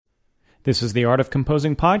This is the Art of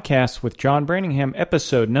Composing podcast with John Brantingham,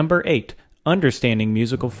 episode number 8, Understanding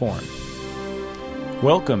Musical Form.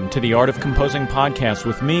 Welcome to the Art of Composing podcast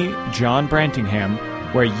with me, John Brantingham,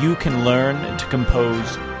 where you can learn to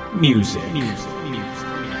compose music.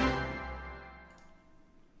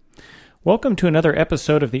 Welcome to another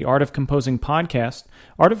episode of the Art of Composing podcast.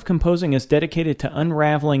 Art of Composing is dedicated to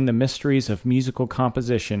unraveling the mysteries of musical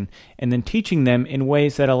composition and then teaching them in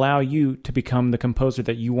ways that allow you to become the composer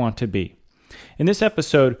that you want to be. In this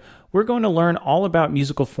episode, we're going to learn all about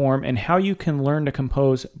musical form and how you can learn to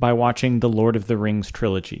compose by watching the Lord of the Rings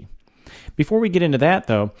trilogy. Before we get into that,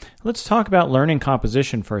 though, let's talk about learning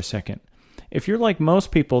composition for a second. If you're like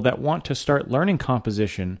most people that want to start learning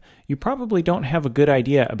composition, you probably don't have a good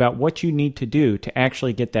idea about what you need to do to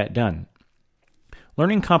actually get that done.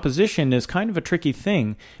 Learning composition is kind of a tricky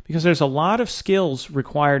thing because there's a lot of skills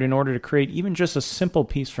required in order to create even just a simple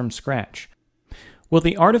piece from scratch. Well,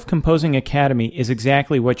 the Art of Composing Academy is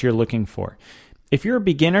exactly what you're looking for. If you're a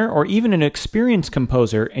beginner or even an experienced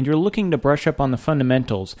composer and you're looking to brush up on the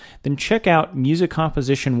fundamentals, then check out Music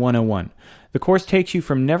Composition 101. The course takes you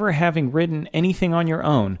from never having written anything on your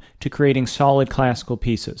own to creating solid classical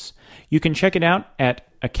pieces. You can check it out at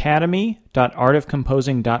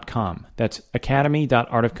academy.artofcomposing.com. That's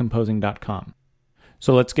academy.artofcomposing.com.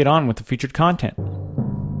 So let's get on with the featured content.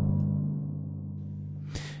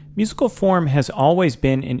 Musical form has always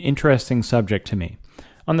been an interesting subject to me.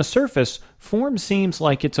 On the surface, form seems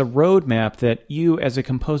like it's a roadmap that you as a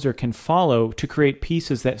composer can follow to create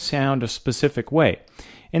pieces that sound a specific way.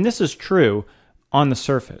 And this is true on the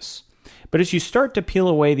surface. But as you start to peel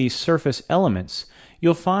away these surface elements,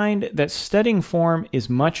 you'll find that studying form is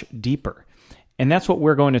much deeper. And that's what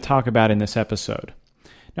we're going to talk about in this episode.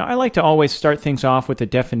 Now, I like to always start things off with a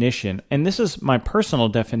definition, and this is my personal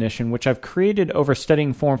definition, which I've created over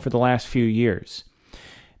studying form for the last few years.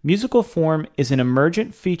 Musical form is an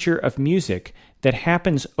emergent feature of music that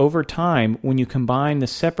happens over time when you combine the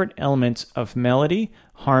separate elements of melody,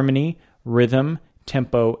 harmony, rhythm,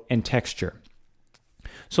 tempo, and texture.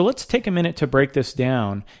 So let's take a minute to break this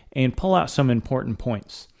down and pull out some important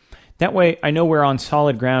points. That way I know we're on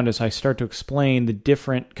solid ground as I start to explain the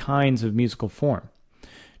different kinds of musical form.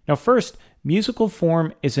 Now first, musical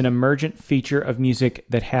form is an emergent feature of music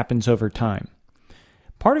that happens over time.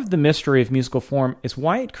 Part of the mystery of musical form is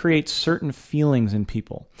why it creates certain feelings in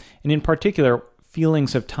people, and in particular,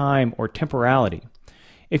 feelings of time or temporality.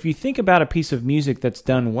 If you think about a piece of music that's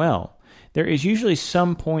done well, there is usually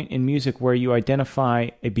some point in music where you identify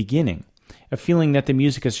a beginning, a feeling that the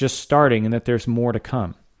music is just starting and that there's more to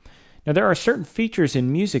come. Now, there are certain features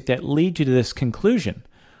in music that lead you to this conclusion.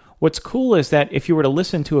 What's cool is that if you were to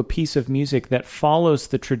listen to a piece of music that follows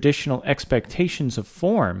the traditional expectations of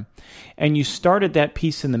form, and you started that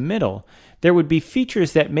piece in the middle, there would be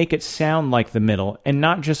features that make it sound like the middle and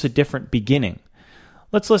not just a different beginning.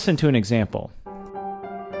 Let's listen to an example.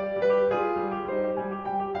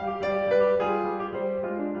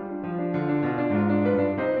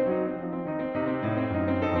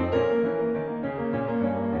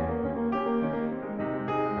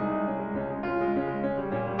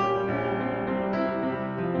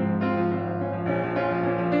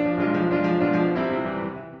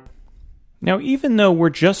 Now, even though we're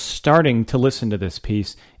just starting to listen to this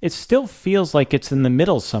piece, it still feels like it's in the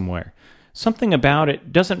middle somewhere. Something about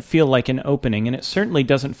it doesn't feel like an opening, and it certainly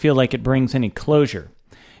doesn't feel like it brings any closure.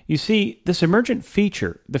 You see, this emergent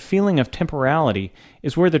feature, the feeling of temporality,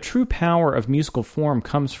 is where the true power of musical form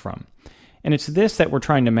comes from. And it's this that we're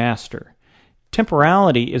trying to master.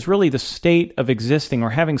 Temporality is really the state of existing or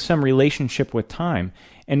having some relationship with time,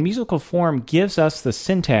 and musical form gives us the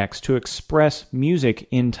syntax to express music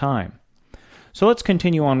in time. So let's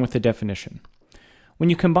continue on with the definition. When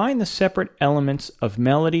you combine the separate elements of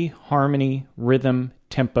melody, harmony, rhythm,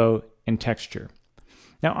 tempo, and texture.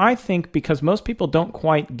 Now, I think because most people don't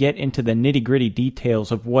quite get into the nitty-gritty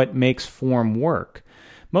details of what makes form work,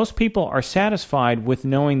 most people are satisfied with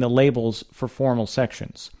knowing the labels for formal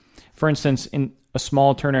sections. For instance, in a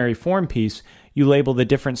small ternary form piece, you label the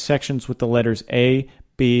different sections with the letters A,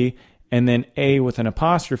 B, and then A with an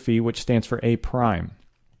apostrophe, which stands for A prime.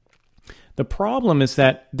 The problem is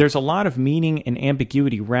that there's a lot of meaning and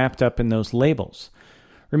ambiguity wrapped up in those labels.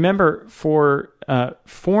 Remember,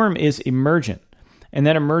 form is emergent, and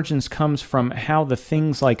that emergence comes from how the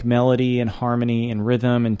things like melody and harmony and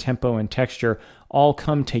rhythm and tempo and texture all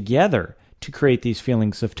come together to create these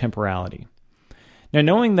feelings of temporality. Now,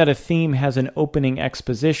 knowing that a theme has an opening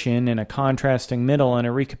exposition and a contrasting middle and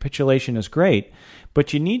a recapitulation is great,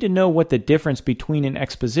 but you need to know what the difference between an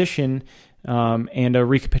exposition and a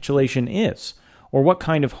recapitulation is, or what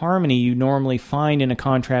kind of harmony you normally find in a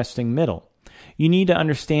contrasting middle. You need to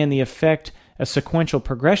understand the effect a sequential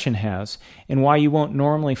progression has and why you won't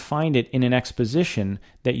normally find it in an exposition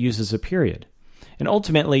that uses a period. And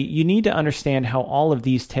ultimately, you need to understand how all of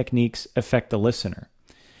these techniques affect the listener.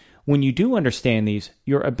 When you do understand these,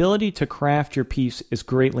 your ability to craft your piece is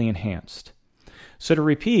greatly enhanced. So to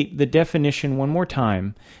repeat the definition one more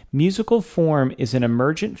time, musical form is an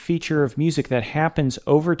emergent feature of music that happens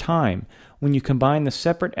over time when you combine the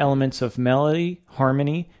separate elements of melody,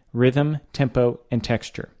 harmony, rhythm, tempo, and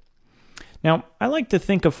texture. Now, I like to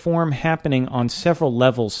think of form happening on several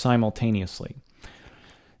levels simultaneously.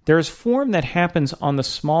 There is form that happens on the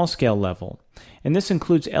small scale level, and this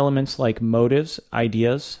includes elements like motives,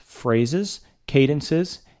 ideas, phrases,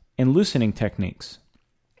 cadences, and loosening techniques.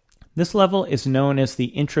 This level is known as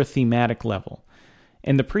the intrathematic level,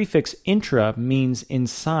 and the prefix intra means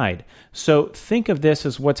inside, so think of this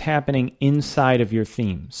as what's happening inside of your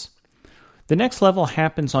themes. The next level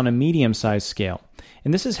happens on a medium-sized scale,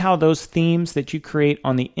 and this is how those themes that you create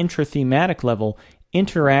on the intrathematic level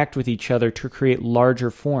interact with each other to create larger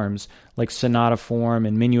forms like sonata form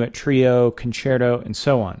and minuet trio, concerto, and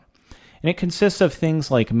so on. And it consists of things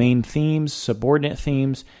like main themes, subordinate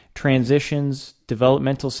themes, transitions,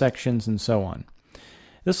 developmental sections, and so on.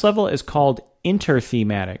 This level is called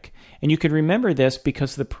interthematic, and you can remember this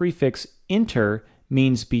because the prefix inter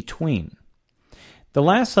means between. The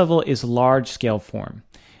last level is large-scale form,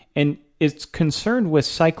 and it's concerned with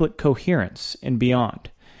cyclic coherence and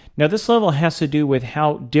beyond. Now, this level has to do with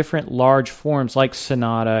how different large forms like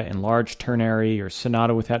sonata and large ternary or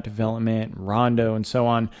sonata without development, rondo, and so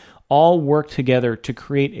on, all work together to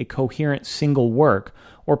create a coherent single work,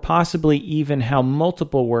 or possibly even how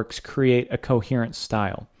multiple works create a coherent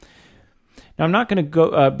style. Now, I'm not going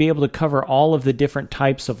to be able to cover all of the different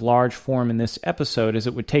types of large form in this episode, as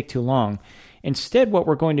it would take too long. Instead, what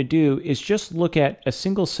we're going to do is just look at a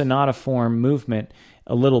single sonata form movement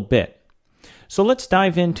a little bit. So let's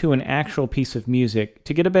dive into an actual piece of music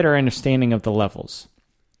to get a better understanding of the levels.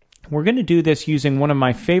 We're going to do this using one of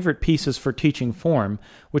my favorite pieces for teaching form,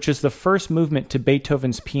 which is the first movement to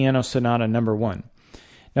Beethoven's Piano Sonata No. 1.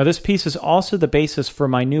 Now, this piece is also the basis for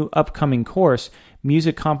my new upcoming course,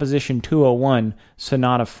 Music Composition 201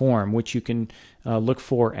 Sonata Form, which you can look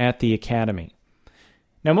for at the Academy.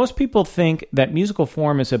 Now, most people think that musical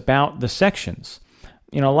form is about the sections.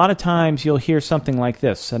 A lot of times you'll hear something like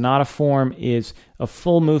this. Sonata form is a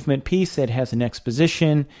full movement piece that has an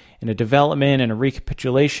exposition and a development and a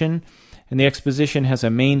recapitulation, and the exposition has a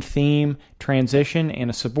main theme, transition, and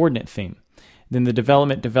a subordinate theme. Then the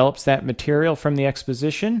development develops that material from the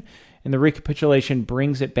exposition, and the recapitulation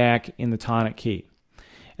brings it back in the tonic key.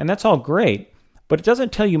 And that's all great, but it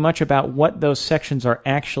doesn't tell you much about what those sections are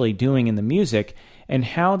actually doing in the music and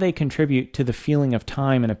how they contribute to the feeling of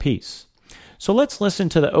time in a piece. So let's listen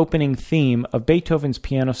to the opening theme of Beethoven's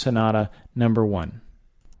Piano Sonata No. 1.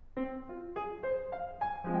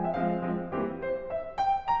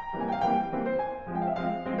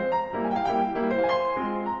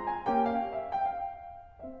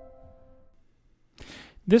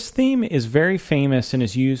 This theme is very famous and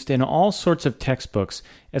is used in all sorts of textbooks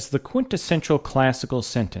as the quintessential classical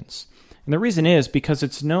sentence. And the reason is because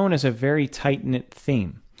it's known as a very tight-knit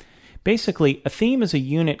theme. Basically, a theme is a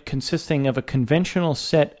unit consisting of a conventional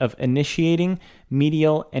set of initiating,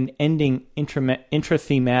 medial, and ending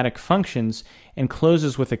intrathematic functions and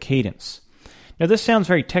closes with a cadence. Now, this sounds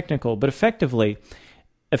very technical, but effectively,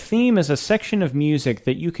 a theme is a section of music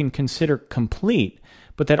that you can consider complete,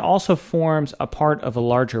 but that also forms a part of a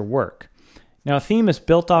larger work. Now, a theme is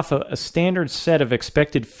built off a standard set of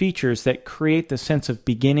expected features that create the sense of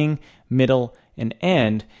beginning, middle, and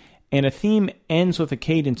end, and a theme ends with a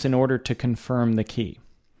cadence in order to confirm the key.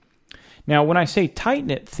 Now, when I say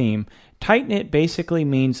tight-knit theme, tight-knit basically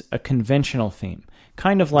means a conventional theme,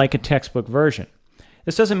 kind of like a textbook version.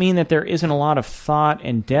 This doesn't mean that there isn't a lot of thought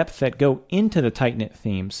and depth that go into the tight-knit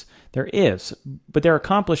themes. There is, but they're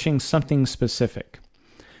accomplishing something specific.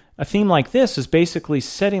 A theme like this is basically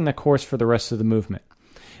setting the course for the rest of the movement.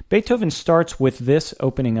 Beethoven starts with this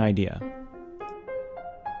opening idea.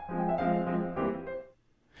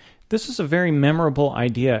 This is a very memorable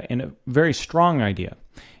idea and a very strong idea,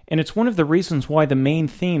 and it's one of the reasons why the main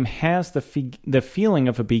theme has the feeling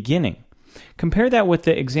of a beginning. Compare that with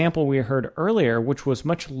the example we heard earlier, which was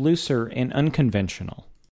much looser and unconventional.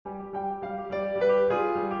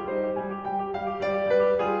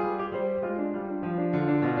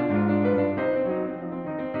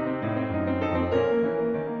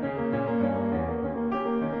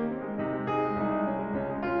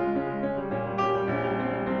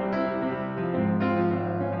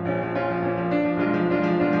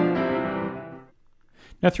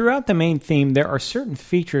 Now, throughout the main theme, there are certain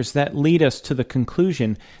features that lead us to the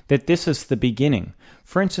conclusion that this is the beginning.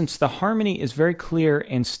 For instance, the harmony is very clear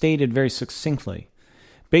and stated very succinctly.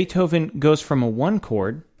 Beethoven goes from a 1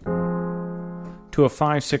 chord to a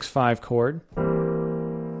 5-6-5 chord,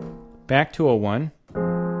 back to a 1,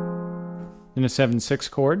 then a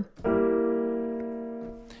 7-6 chord.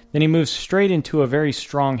 Then he moves straight into a very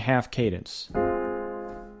strong half cadence.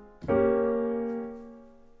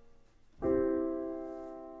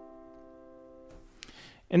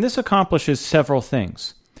 And this accomplishes several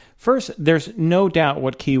things. First, there's no doubt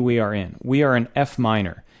what key we are in. We are in F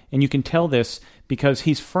minor, and you can tell this because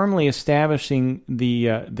he's firmly establishing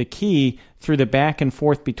the key through the back and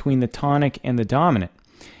forth between the tonic and the dominant,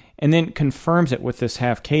 and then confirms it with this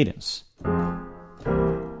half cadence.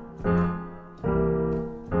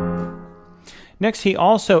 Next, he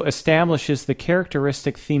also establishes the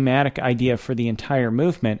characteristic thematic idea for the entire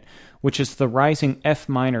movement, which is the rising F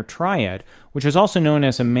minor triad, which is also known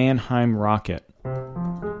as a Mannheim rocket.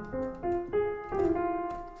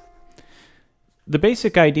 The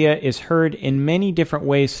basic idea is heard in many different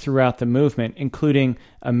ways throughout the movement, including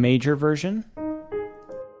a major version.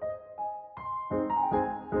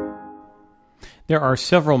 There are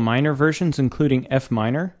several minor versions, including F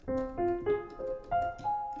minor.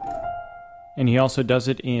 And he also does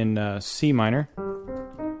it in C minor.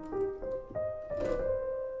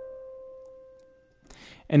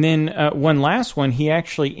 And then one last one, he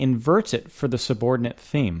actually inverts it for the subordinate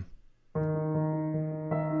theme.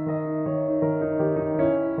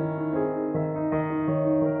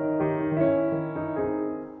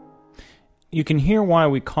 You can hear why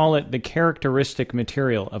we call it the characteristic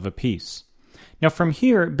material of a piece. Now from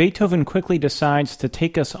here, Beethoven quickly decides to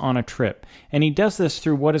take us on a trip, and he does this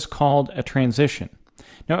through what is called a transition.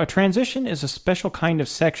 Now, a transition is a special kind of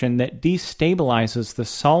section that destabilizes the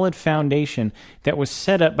solid foundation that was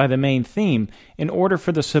set up by the main theme in order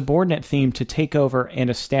for the subordinate theme to take over and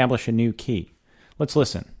establish a new key. Let's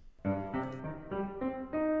listen.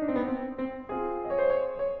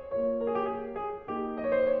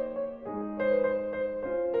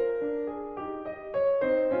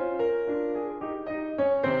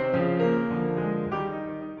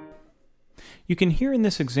 You can hear in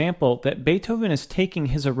this example that Beethoven is taking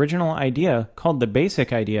his original idea, called the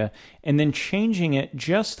basic idea, and then changing it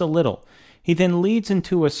just a little. He then leads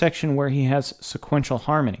into a section where he has sequential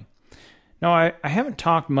harmony. Now, I haven't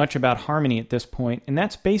talked much about harmony at this point, and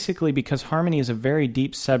that's basically because harmony is a very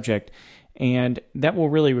deep subject, and that will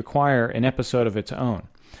really require an episode of its own.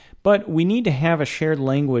 But we need to have a shared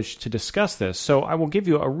language to discuss this, so I will give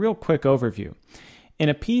you a real quick overview. In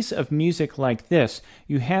a piece of music like this,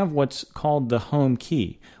 you have what's called the home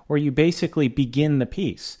key, where you basically begin the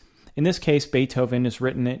piece. In this case, Beethoven has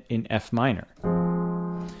written it in F minor.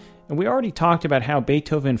 And we already talked about how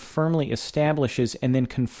Beethoven firmly establishes and then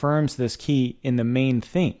confirms this key in the main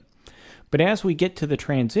theme. But as we get to the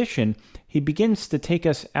transition, he begins to take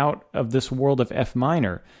us out of this world of F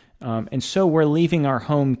minor, and so we're leaving our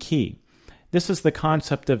home key. This is the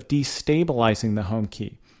concept of destabilizing the home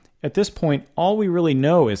key. At this point, all we really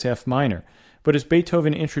know is F minor, but as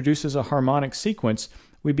Beethoven introduces a harmonic sequence,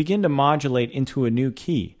 we begin to modulate into a new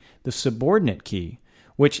key, the subordinate key,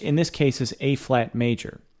 which in this case is A-flat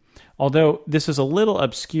major. Although this is a little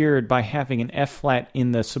obscured by having an F-flat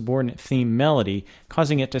in the subordinate theme melody,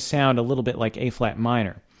 causing it to sound a little bit like A-flat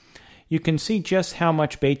minor. You can see just how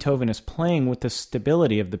much Beethoven is playing with the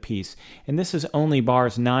stability of the piece, and this is only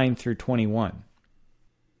bars 9 through 21.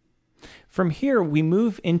 From here, we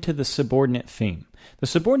move into the subordinate theme. The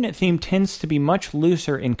subordinate theme tends to be much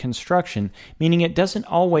looser in construction, meaning it doesn't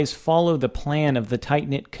always follow the plan of the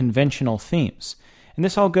tight-knit conventional themes. And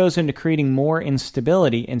this all goes into creating more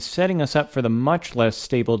instability and setting us up for the much less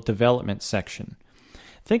stable development section.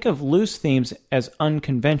 Think of loose themes as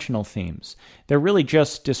unconventional themes. They're really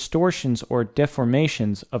just distortions or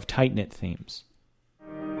deformations of tight-knit themes.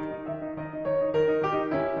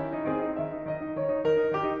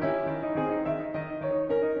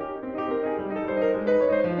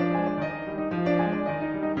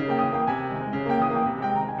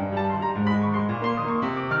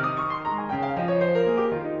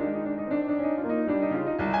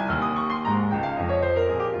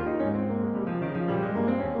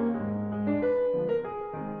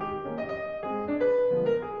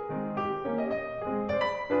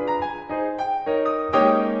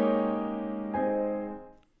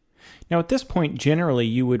 Now at this point, generally,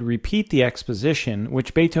 you would repeat the exposition,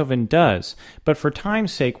 which Beethoven does, but for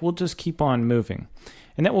time's sake, we'll just keep on moving.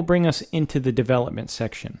 And that will bring us into the development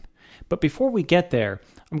section. But before we get there,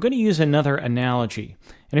 I'm going to use another analogy,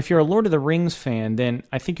 and if you're a Lord of the Rings fan, then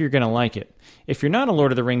I think you're going to like it. If you're not a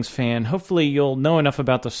Lord of the Rings fan, hopefully you'll know enough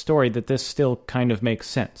about the story that this still kind of makes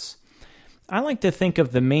sense. I like to think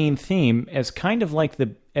of the main theme as kind of like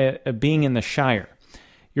being in the Shire.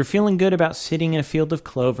 You're feeling good about sitting in a field of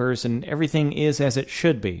clovers and everything is as it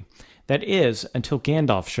should be. That is, until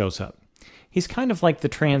Gandalf shows up. He's kind of like the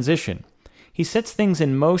transition. He sets things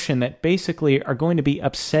in motion that basically are going to be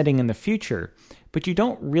upsetting in the future, but you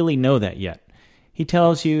don't really know that yet. He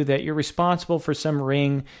tells you that you're responsible for some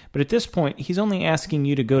ring, but at this point, he's only asking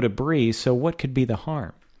you to go to Bree, so what could be the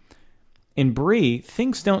harm? In Bree,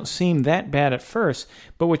 things don't seem that bad at first,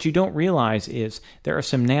 but what you don't realize is there are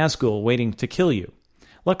some Nazgul waiting to kill you.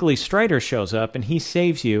 Luckily, Strider shows up, and he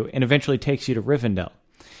saves you and eventually takes you to Rivendell.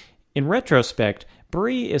 In retrospect,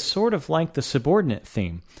 Bree is sort of like the subordinate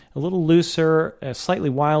theme, a little looser, a slightly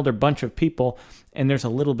wilder bunch of people, and there's a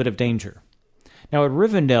little bit of danger. Now at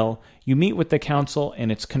Rivendell, you meet with the council,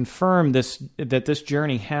 and it's confirmed that this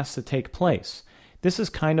journey has to take place. This is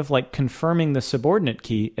kind of like confirming the subordinate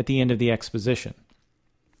key at the end of the exposition.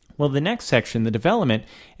 Well, the next section, the development,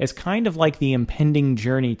 is kind of like the impending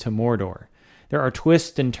journey to Mordor. There are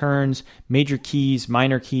twists and turns, major keys,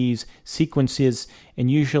 minor keys, sequences, and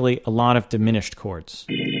usually a lot of diminished chords.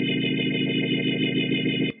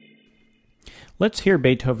 Let's hear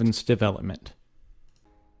Beethoven's development.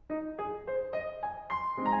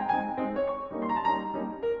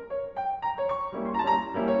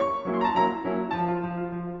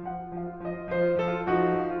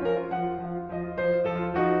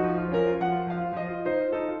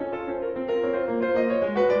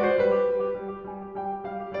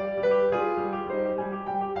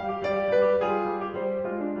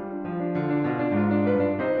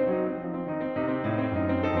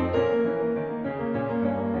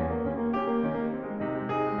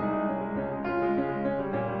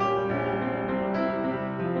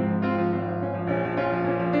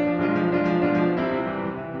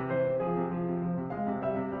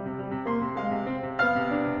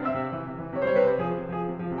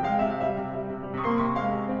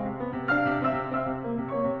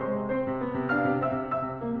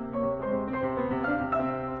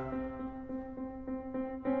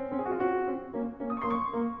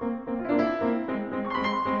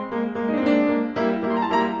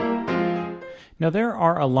 Now, there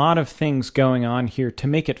are a lot of things going on here to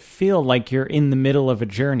make it feel like you're in the middle of a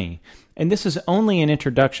journey. And this is only an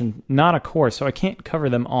introduction, not a course, so I can't cover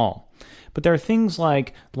them all. But there are things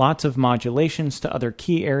like lots of modulations to other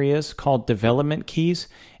key areas called development keys,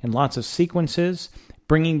 and lots of sequences,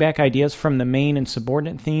 bringing back ideas from the main and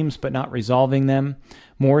subordinate themes but not resolving them,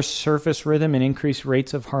 more surface rhythm and increased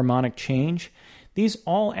rates of harmonic change. These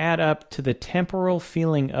all add up to the temporal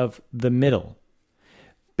feeling of the middle.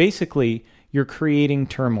 Basically, you're creating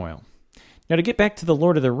turmoil. Now, to get back to the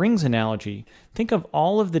Lord of the Rings analogy, think of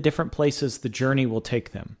all of the different places the journey will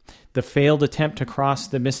take them. The failed attempt to cross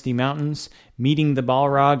the Misty Mountains, meeting the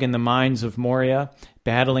Balrog in the mines of Moria,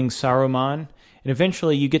 battling Saruman, and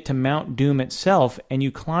eventually you get to Mount Doom itself, and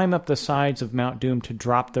you climb up the sides of Mount Doom to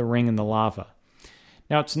drop the ring in the lava.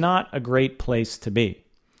 Now, it's not a great place to be.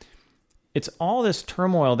 It's all this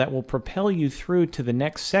turmoil that will propel you through to the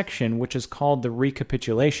next section, which is called the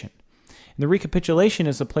recapitulation. And the recapitulation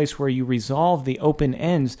is the place where you resolve the open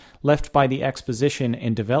ends left by the exposition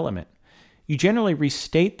and development. You generally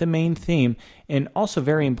restate the main theme, and also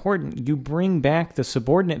very important, you bring back the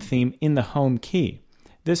subordinate theme in the home key.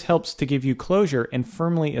 This helps to give you closure and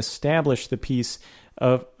firmly establish the piece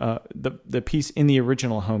of the piece in the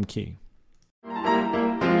original home key.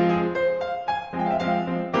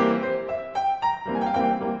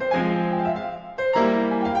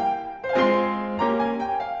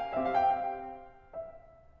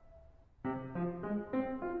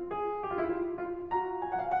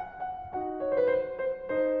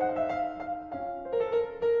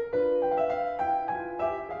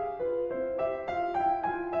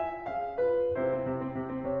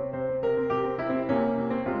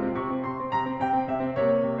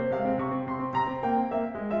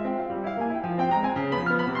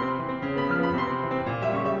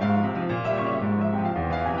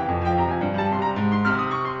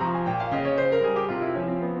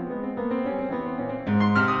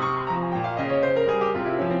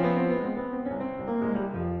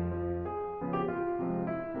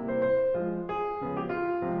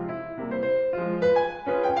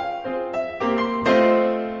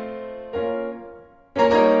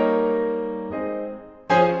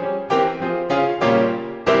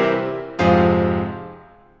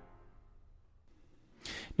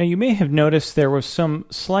 Now, you may have noticed there were some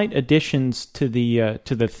slight additions to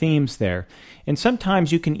the themes there, and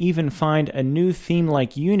sometimes you can even find a new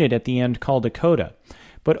theme-like unit at the end called a coda.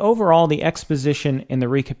 But overall, the exposition and the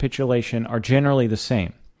recapitulation are generally the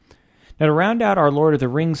same. Now, to round out our Lord of the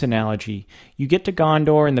Rings analogy, you get to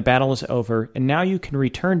Gondor and the battle is over, and now you can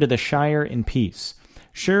return to the Shire in peace.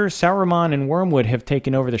 Sure, Sauron and Wormwood have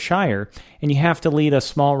taken over the Shire, and you have to lead a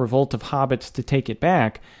small revolt of hobbits to take it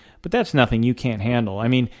back, but that's nothing you can't handle. I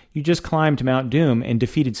mean, you just climbed Mount Doom and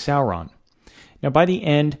defeated Sauron. Now, by the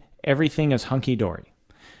end, everything is hunky-dory.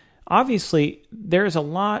 Obviously, there is a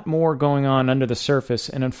lot more going on under the surface,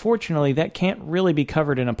 and unfortunately, that can't really be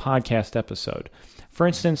covered in a podcast episode. For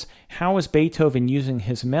instance, how is Beethoven using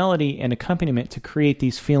his melody and accompaniment to create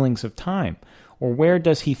these feelings of time? Or where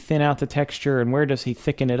does he thin out the texture and where does he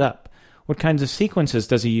thicken it up? What kinds of sequences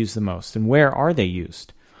does he use the most, and where are they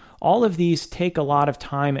used? All of these take a lot of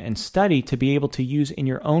time and study to be able to use in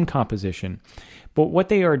your own composition, but what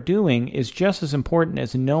they are doing is just as important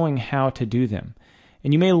as knowing how to do them.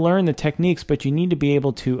 And you may learn the techniques, but you need to be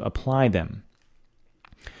able to apply them.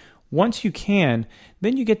 Once you can,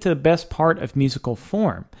 then you get to the best part of musical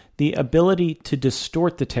form, the ability to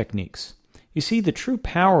distort the techniques. You see, the true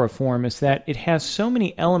power of form is that it has so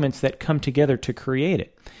many elements that come together to create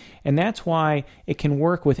it. And that's why it can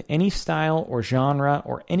work with any style or genre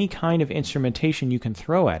or any kind of instrumentation you can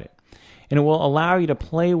throw at it. And it will allow you to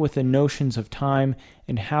play with the notions of time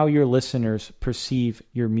and how your listeners perceive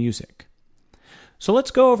your music. So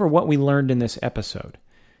let's go over what we learned in this episode.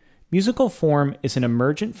 Musical form is an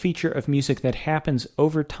emergent feature of music that happens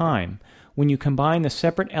over time when you combine the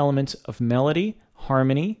separate elements of melody,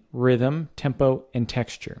 harmony, rhythm, tempo, and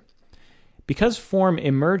texture. Because form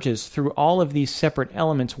emerges through all of these separate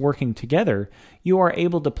elements working together, you are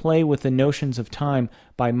able to play with the notions of time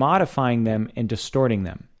by modifying them and distorting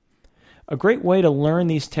them. A great way to learn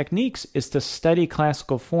these techniques is to study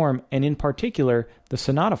classical form, and in particular, the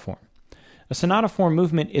sonata form. A sonata form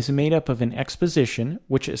movement is made up of an exposition,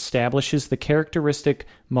 which establishes the characteristic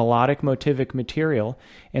melodic motivic material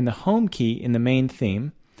and the home key in the main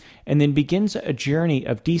theme, and then begins a journey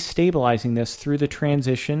of destabilizing this through the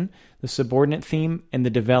transition, the subordinate theme, and the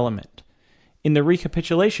development. In the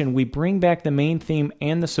recapitulation, we bring back the main theme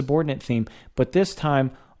and the subordinate theme, but this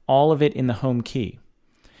time, all of it in the home key.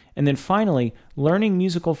 And then finally, learning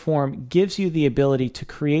musical form gives you the ability to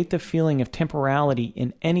create the feeling of temporality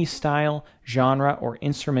in any style, genre, or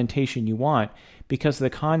instrumentation you want, because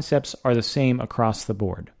the concepts are the same across the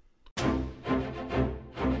board.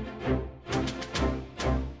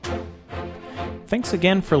 Thanks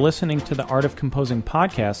again for listening to the Art of Composing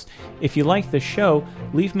podcast. If you like the show,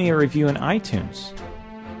 leave me a review in iTunes.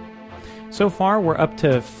 So far, we're up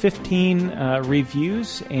to 15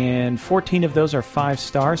 reviews, and 14 of those are 5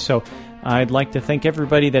 stars, so I'd like to thank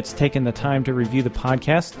everybody that's taken the time to review the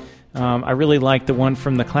podcast. I really like the one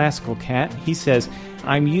from the Classical Cat. He says,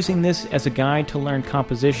 "I'm using this as a guide to learn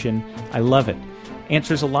composition. I love it.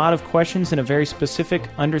 Answers a lot of questions in a very specific,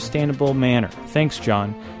 understandable manner. Thanks,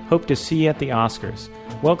 John. Hope to see you at the Oscars."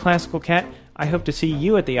 Well, Classical Cat, I hope to see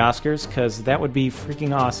you at the Oscars, because that would be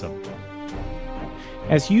freaking awesome.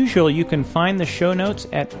 As usual, you can find the show notes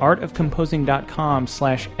at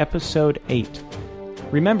artofcomposing.com/episode 8.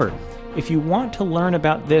 Remember, if you want to learn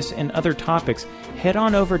about this and other topics, head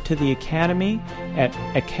on over to the Academy at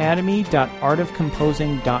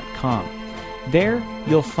academy.artofcomposing.com. There,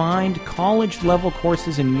 you'll find college-level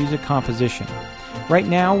courses in music composition. Right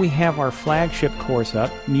now, we have our flagship course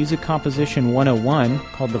up, Music Composition 101,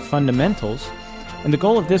 called The Fundamentals. And the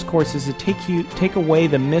goal of this course is to take away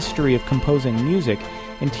the mystery of composing music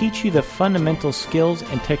and teach you the fundamental skills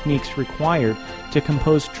and techniques required to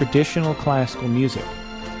compose traditional classical music.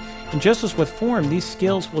 And just as with form, these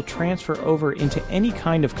skills will transfer over into any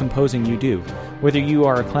kind of composing you do, whether you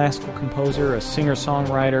are a classical composer, a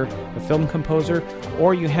singer-songwriter, a film composer,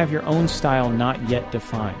 or you have your own style not yet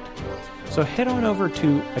defined. So head on over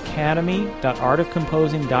to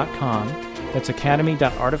academy.artofcomposing.com, that's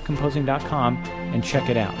academy.artofcomposing.com, and check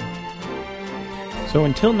it out. So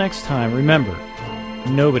until next time, remember,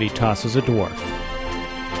 nobody tosses a dwarf.